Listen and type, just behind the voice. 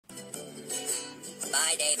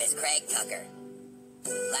My name is Craig Tucker.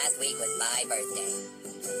 Last week was my birthday.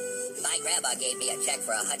 My grandma gave me a check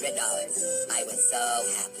for $100. I was so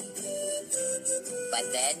happy. But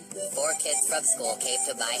then, 4 kids from school came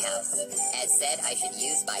to my house and said I should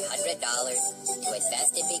use my $100 to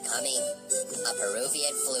invest in becoming a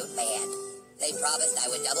Peruvian flute band. They promised I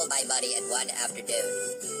would double my money in one afternoon,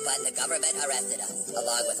 but the government arrested us,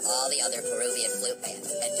 along with all the other Peruvian flute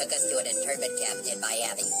bands, and took us to an internment camp in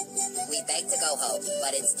Miami. We begged to go home,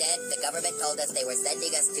 but instead, the government told us they were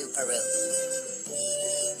sending us to Peru.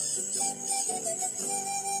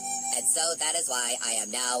 And so that is why I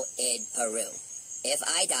am now in Peru. If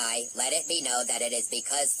I die, let it be known that it is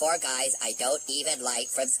because 4 guys I don't even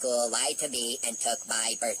like from school lied to me and took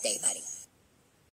my birthday money.